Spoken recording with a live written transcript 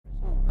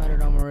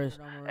wrist.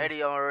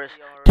 80 on my wrist.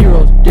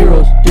 Zeros,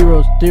 zeros,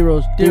 zeros,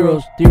 zeros,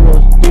 zeros,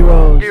 zeros,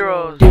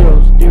 zeros, zeros,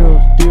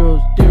 zeros,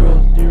 zeros,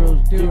 zeros,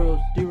 zeros, zeros,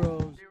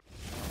 zeros.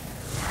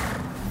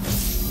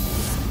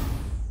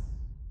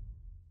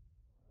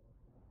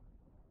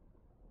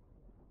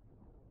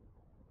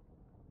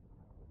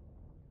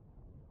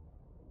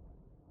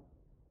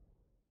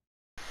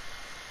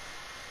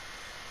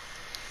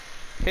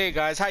 Hey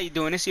guys, how you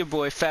doing? It's your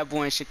boy Fat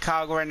Boy in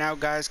Chicago right now,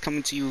 guys,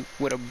 coming to you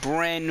with a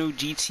brand new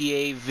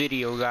GTA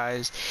video,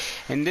 guys.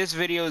 And this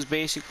video is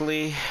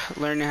basically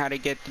learning how to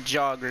get the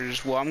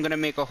joggers. Well, I'm gonna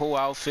make a whole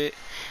outfit,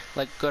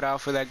 like a good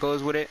outfit that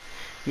goes with it.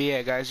 But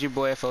yeah, guys, your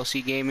boy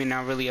FLC Gaming,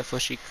 not really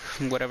FLC,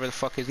 whatever the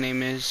fuck his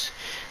name is.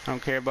 I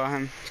don't care about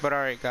him. But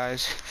alright,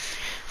 guys.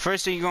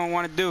 First thing you're gonna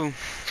want to do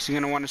is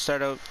you're gonna want to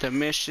start out the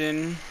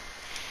mission,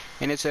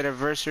 and it's an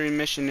anniversary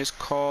mission. It's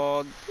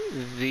called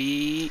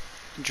the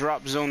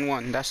Drop Zone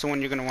 1. That's the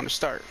one you're gonna want to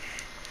start.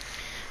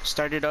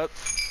 Start it up.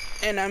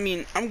 And I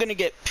mean, I'm gonna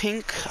get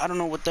pink. I don't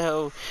know what the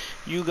hell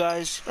you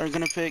guys are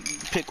gonna pick.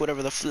 Pick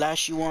whatever the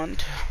flash you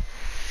want.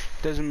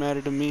 Doesn't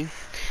matter to me.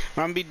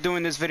 But I'm gonna be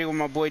doing this video with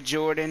my boy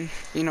Jordan.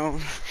 You know,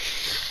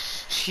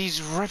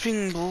 he's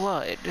ripping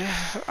blood.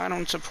 I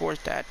don't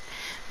support that,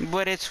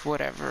 but it's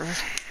whatever.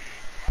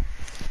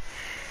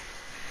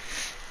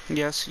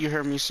 Yes, you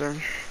heard me, sir.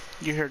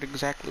 You heard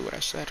exactly what I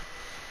said.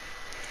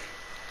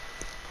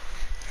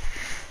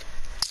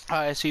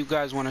 Alright, so you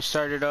guys want to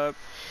start it up.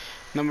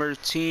 Number of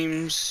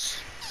teams,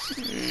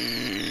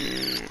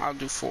 I'll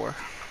do 4.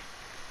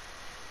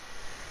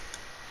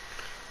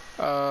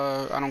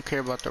 I don't care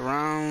about the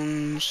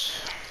rounds.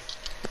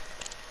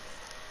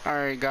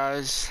 Alright,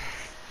 guys.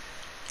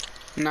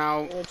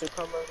 Now,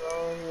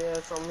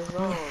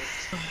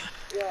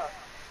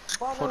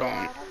 hold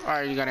on.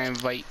 Alright, you gotta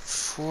invite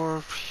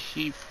 4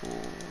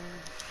 people.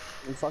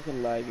 I'm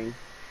fucking lagging.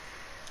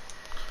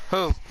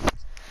 Who?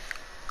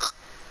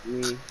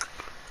 Me.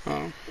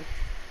 Oh.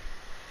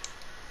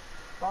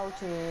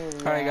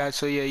 Alright, guys,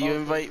 so yeah, you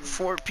invite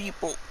 4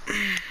 people.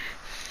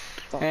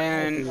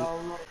 And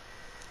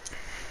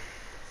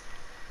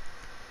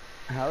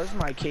how is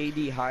my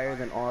KD higher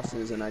than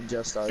Austin's and I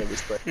just started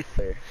this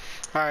player?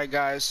 alright,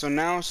 guys, so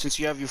now since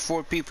you have your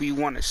 4 people, you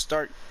want to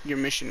start your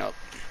mission up.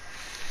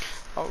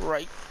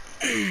 Alright.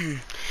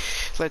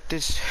 Let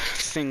this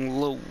thing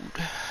load.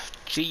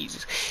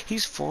 Jesus,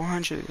 he's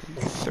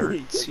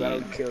 413. I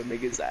don't kill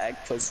niggas, I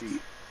act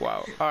pussy.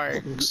 Wow.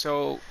 Alright,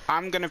 so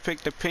I'm gonna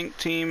pick the pink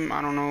team.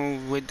 I don't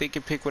know, they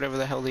can pick whatever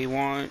the hell they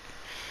want,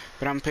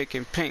 but I'm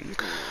picking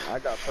pink. I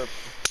got purple.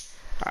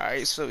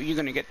 Alright, so you're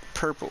gonna get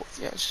purple.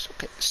 Yes,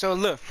 okay. So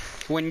look,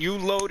 when you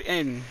load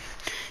in,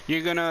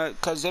 you're gonna,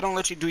 cause they don't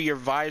let you do your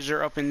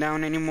visor up and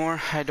down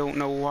anymore. I don't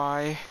know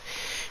why.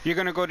 You're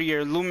gonna go to your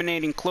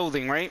illuminating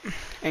clothing, right?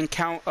 And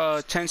count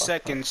 10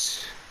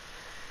 seconds.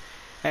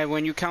 And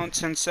when you count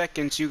 10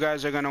 seconds, you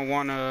guys are gonna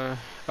wanna,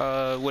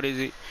 what is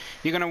it?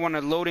 You're gonna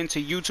wanna load into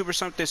YouTube or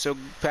something, so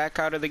back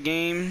out of the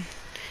game.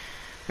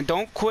 And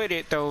don't quit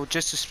it though,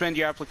 just suspend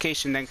your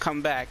application, then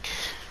come back.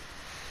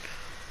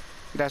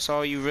 That's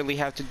all you really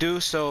have to do,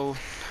 so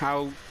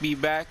I'll be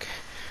back.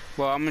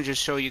 Well, I'm gonna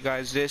just show you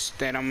guys this,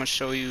 then I'm gonna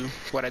show you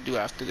what I do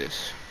after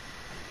this.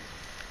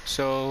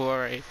 So,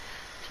 alright.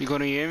 You go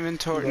to your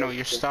inventory, no,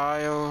 your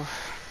style.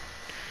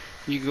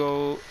 You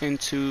go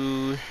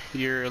into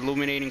your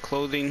illuminating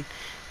clothing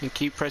and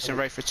keep pressing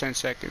right for 10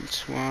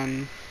 seconds.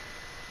 1.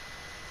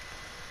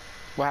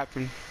 What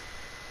happened?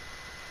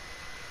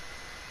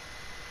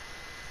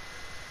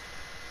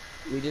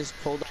 We just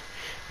pulled.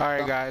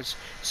 Alright, guys.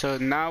 So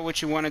now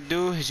what you want to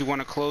do is you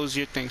want to close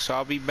your thing. So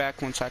I'll be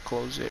back once I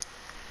close it.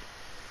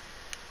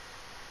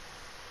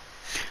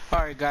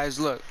 Alright, guys,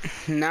 look.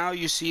 Now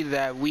you see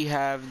that we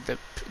have the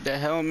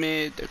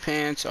helmet, the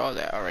pants, all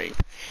that. Alright.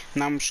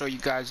 Now I'm gonna show you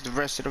guys the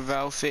rest of the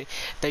outfit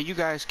that you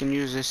guys can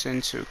use this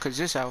into, because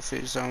this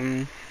outfit is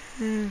yeah,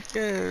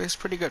 it's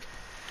pretty good.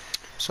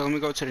 So let me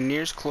go to the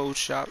nearest clothes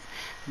shop.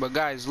 But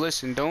guys,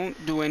 listen,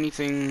 don't do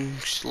anything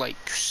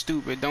like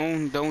stupid.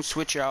 Don't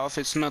switch your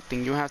outfits,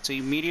 nothing. You have to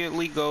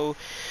immediately go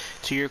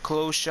to your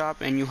clothes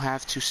shop and you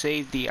have to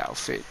save the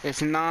outfit.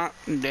 If not,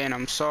 then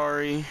I'm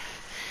sorry,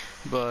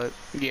 but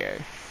yeah,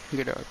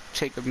 you're gonna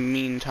take a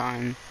mean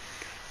time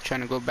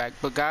trying to go back.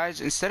 But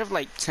guys, instead of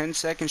like 10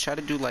 seconds, try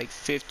to do like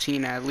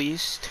 15 at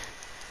least.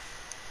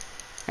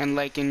 And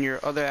like in your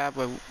other app,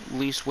 at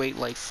least wait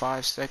like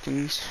 5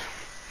 seconds.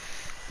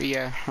 But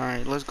yeah,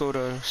 alright, let's go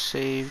to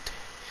saved.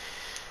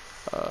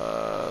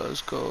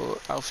 Let's go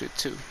outfit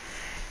 2.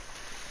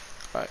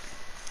 Alright,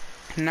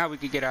 now we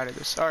can get out of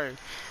this. Alright,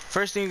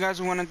 first thing you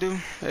guys want to do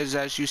is,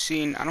 as you've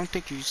seen, I don't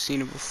think you've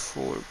seen it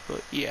before,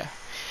 but yeah.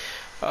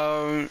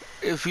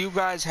 If you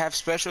guys have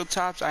special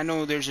tops, I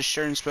know there's a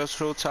shirt in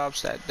special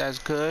tops that's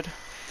good,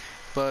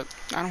 but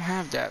I don't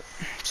have that,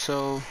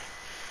 so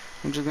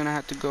I'm just gonna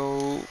have to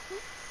go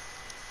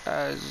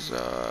as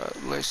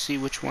let's see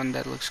which one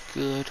that looks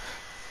good.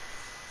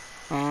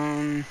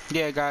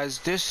 Yeah, guys,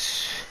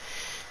 this,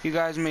 you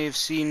guys may have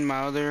seen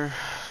my other,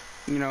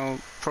 you know,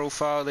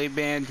 profile. They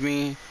banned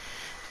me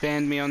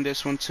banned me on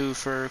this one too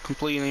for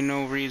completely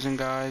no reason,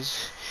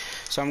 guys.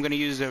 So I'm gonna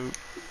use the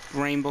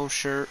rainbow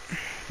shirt.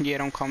 Yeah,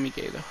 don't call me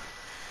gay though.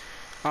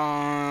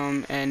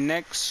 And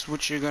next,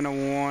 what you're gonna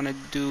want to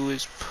do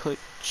is put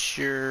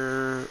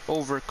your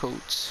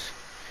overcoats.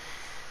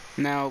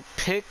 Now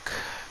pick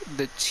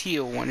the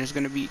teal one. It's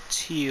gonna be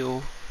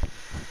teal.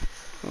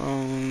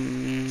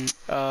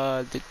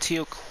 The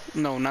teal.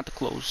 No, not the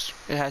clothes.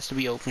 It has to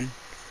be open.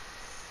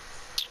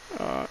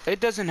 It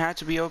doesn't have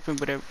to be open,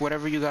 but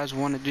whatever you guys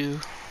want to do.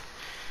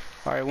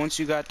 All right. Once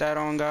you got that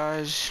on,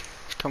 guys,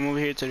 come over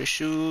here to the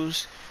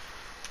shoes.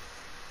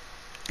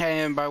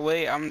 And by the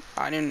way, I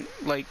didn't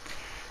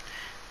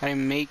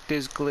make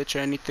this glitch or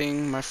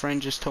anything. My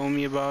friend just told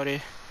me about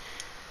it.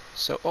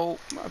 So, oh,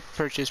 I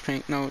purchased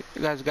pink. No,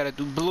 you guys gotta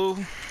do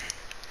blue.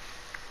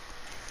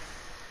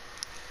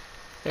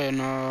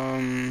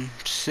 And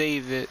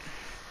save it.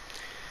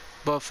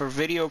 But for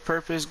video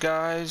purpose,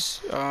 guys,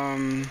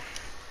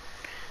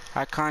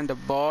 I kinda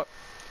bought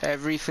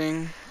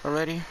everything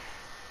already.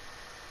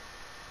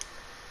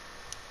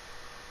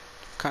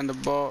 Kinda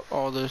bought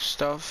all the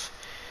stuff.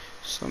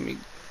 So let me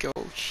go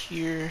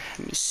here.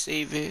 Let me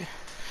save it.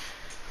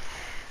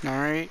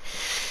 Alright.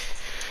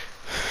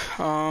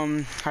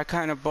 I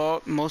kinda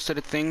bought most of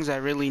the things I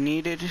really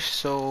needed.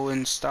 So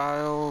in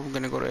style, I'm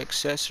gonna go to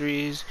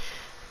accessories.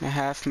 A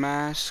half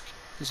mask.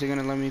 Is it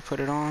gonna let me put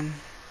it on?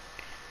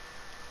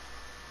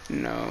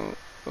 No.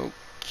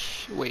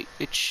 Okay. Wait,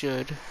 it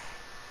should.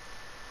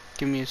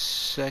 Give me a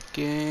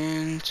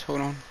second.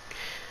 Hold on.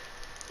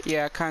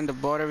 Yeah, I kinda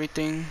bought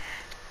everything.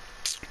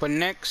 But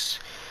next,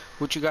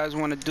 what you guys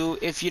want to do,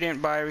 if you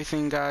didn't buy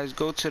everything, guys,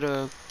 go to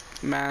the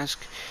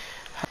mask.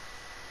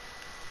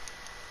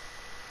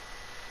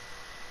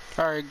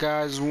 Alright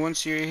guys,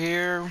 once you're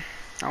here,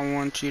 I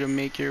want you to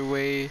make your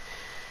way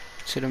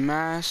to the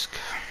mask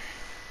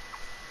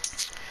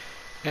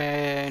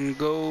and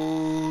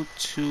go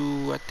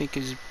to, I think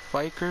it's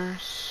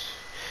bikers.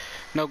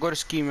 No, go to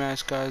ski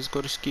mask, guys.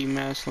 Go to ski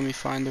mask. Let me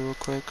find it real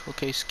quick.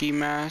 Okay, ski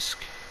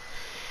mask.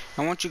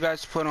 I want you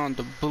guys to put on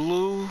the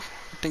blue.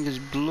 I think it's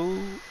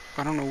blue.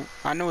 I don't know.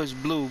 I know it's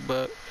blue,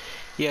 but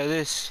yeah,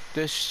 this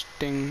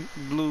thing,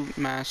 blue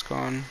mask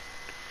on.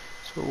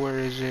 So where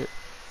is it?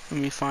 Let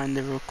me find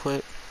it real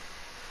quick.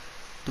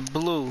 The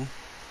blue.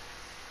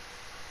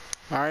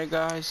 Alright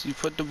guys, you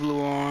put the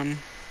blue on.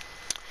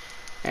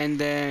 And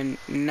then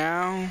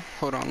now,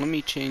 hold on, let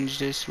me change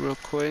this real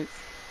quick.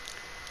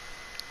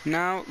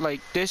 Now,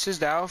 like, this is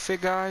the outfit,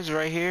 guys,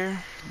 right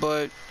here.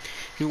 But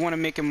you want to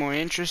make it more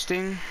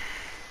interesting.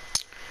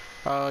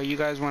 You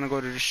guys want to go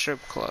to the strip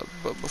club.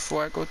 But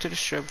before I go to the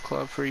strip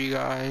club for you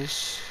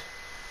guys,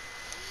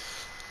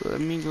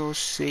 let me go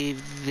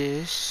save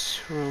this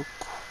real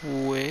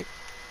quick.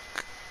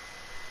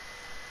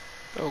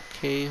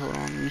 Okay, hold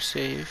on, let me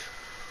save.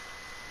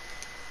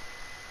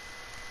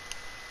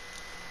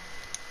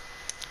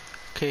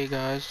 Okay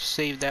guys,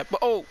 save that. But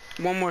oh,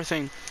 one more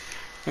thing.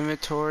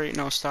 Inventory,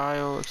 no,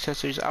 style,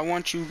 accessories. I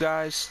want you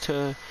guys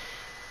to,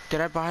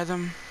 did I buy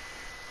them?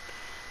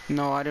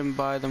 No, I didn't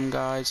buy them,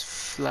 guys.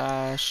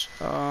 Flash.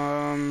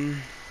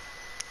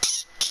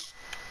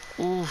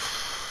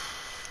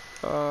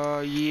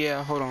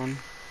 Yeah, hold on.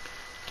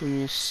 Give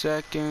me a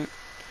second.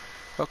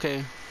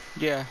 Okay,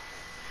 yeah.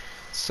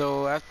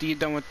 So after you're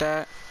done with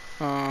that,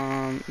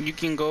 you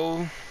can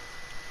go.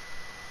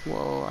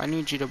 Well, I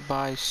need you to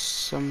buy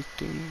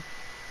something.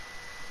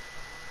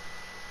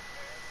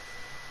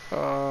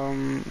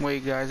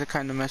 Wait guys, I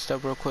kinda messed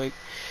up real quick.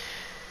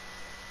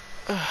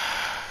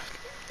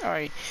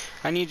 Alright,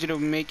 I need you to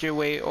make your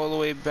way all the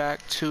way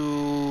back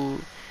to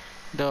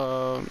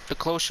the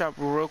clothes shop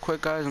real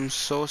quick, guys. I'm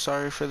so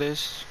sorry for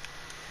this.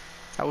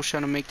 I was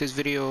trying to make this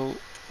video,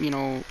 you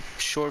know,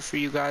 short for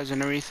you guys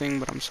and everything,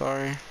 but I'm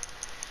sorry.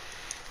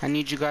 I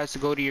need you guys to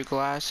go to your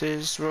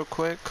glasses real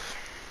quick.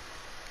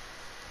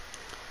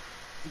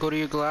 Go to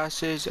your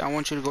glasses. I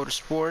want you to go to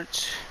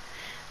sports.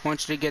 I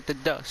want you to get the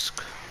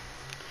dusk.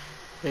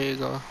 There you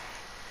go.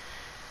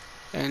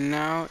 And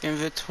now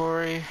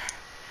inventory,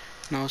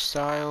 no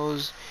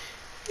styles.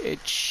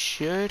 It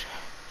should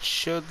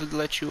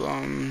let you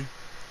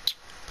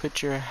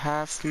put your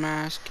half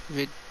mask. If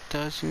it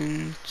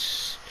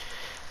doesn't,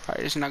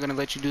 alright, it's not gonna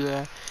let you do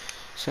that.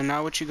 So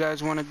now what you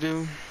guys want to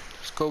do?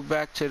 Let's go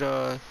back to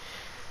the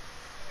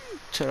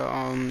to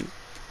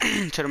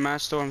the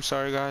mask store. I'm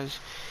sorry guys.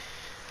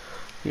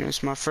 You know,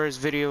 it's my first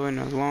video in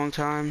a long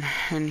time,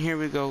 and here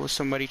we go with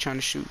somebody trying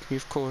to shoot me,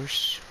 of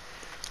course.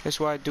 That's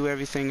why I do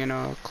everything in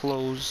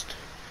closed.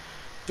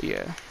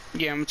 Yeah,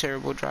 I'm a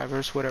terrible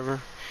driver, so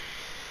whatever.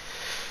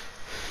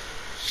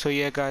 So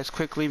yeah guys,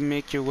 quickly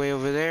make your way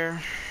over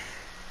there.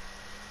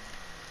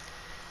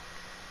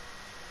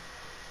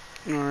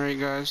 Alright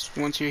guys,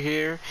 once you're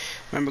here,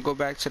 remember, go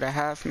back to the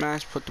half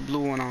mask, put the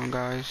blue one on,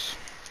 guys.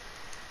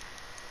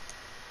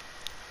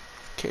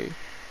 Okay.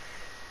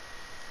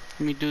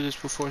 Let me do this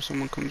before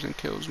someone comes and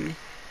kills me.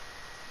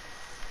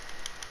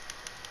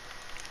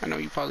 I know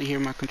you probably hear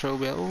my control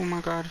be like, oh my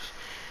god.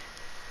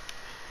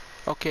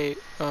 Okay,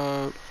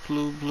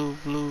 blue.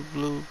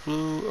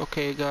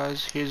 Okay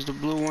guys, here's the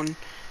blue one.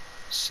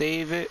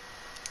 Save it.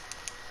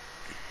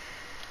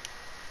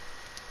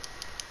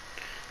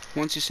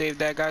 Once you save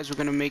that, guys, we're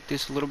gonna make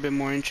this a little bit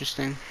more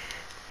interesting.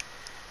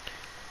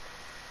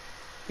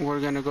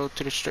 We're gonna go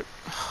to the strip.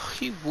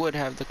 He would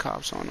have the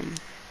cops on him.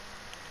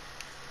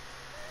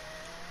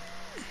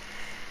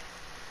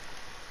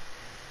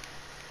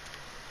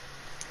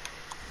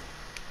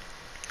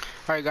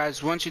 Alright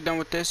guys, once you're done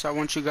with this, I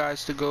want you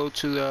guys to go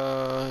to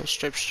the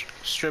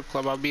strip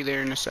club. I'll be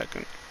there in a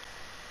second.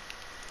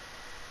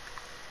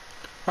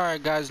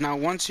 Alright guys, now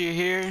once you're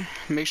here,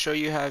 make sure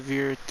you have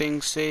your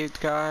things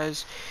saved,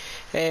 guys.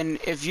 And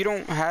if you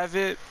don't have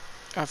it,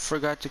 I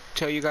forgot to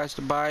tell you guys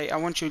to buy. I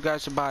want you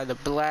guys to buy the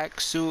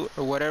black suit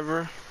or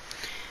whatever.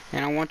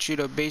 And I want you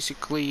to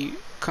basically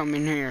come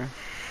in here.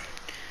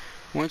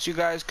 Once you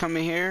guys come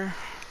in here,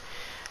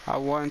 I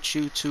want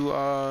you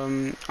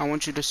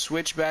to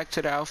switch back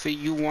to the outfit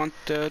you want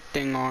the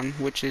thing on,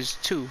 which is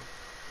 2.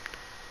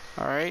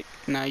 Alright,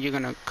 now you're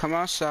gonna come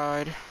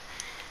outside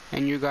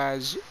and you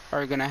guys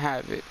are gonna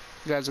have it.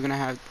 You guys are gonna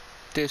have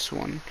this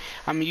one.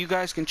 I mean, you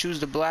guys can choose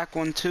the black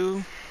one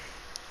too,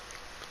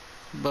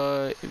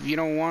 but if you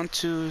don't want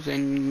to,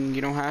 then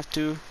you don't have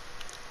to.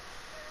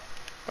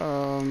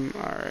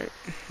 Alright,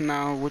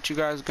 now what you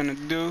guys are gonna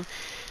do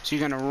is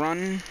you're gonna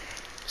run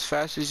as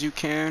fast as you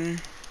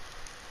can.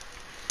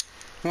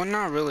 Well,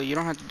 not really, you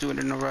don't have to do it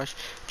in a rush,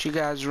 but you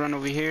guys run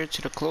over here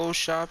to the clothes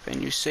shop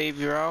and you save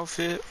your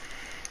outfit.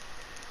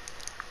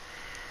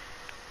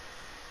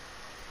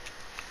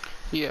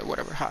 Yeah,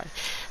 whatever, hi.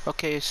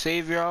 Okay,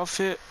 save your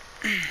outfit.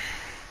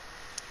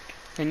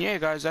 And yeah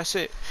guys, that's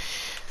it.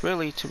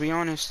 Really, to be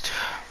honest,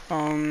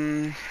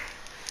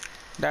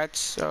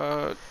 that's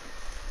an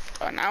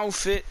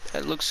outfit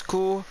that looks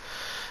cool.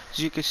 As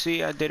you can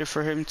see, I did it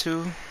for him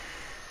too.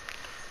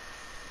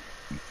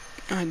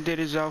 I did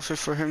his outfit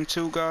for him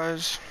too,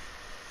 guys.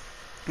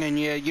 And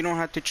yeah, you don't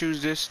have to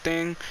choose this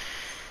thing.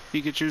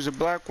 You could choose a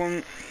black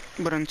one.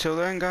 But until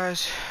then,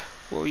 guys,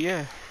 well,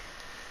 yeah,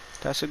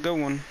 that's a good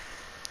one.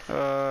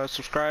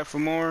 Subscribe for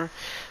more.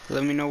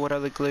 Let me know what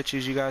other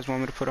glitches you guys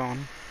want me to put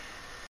on.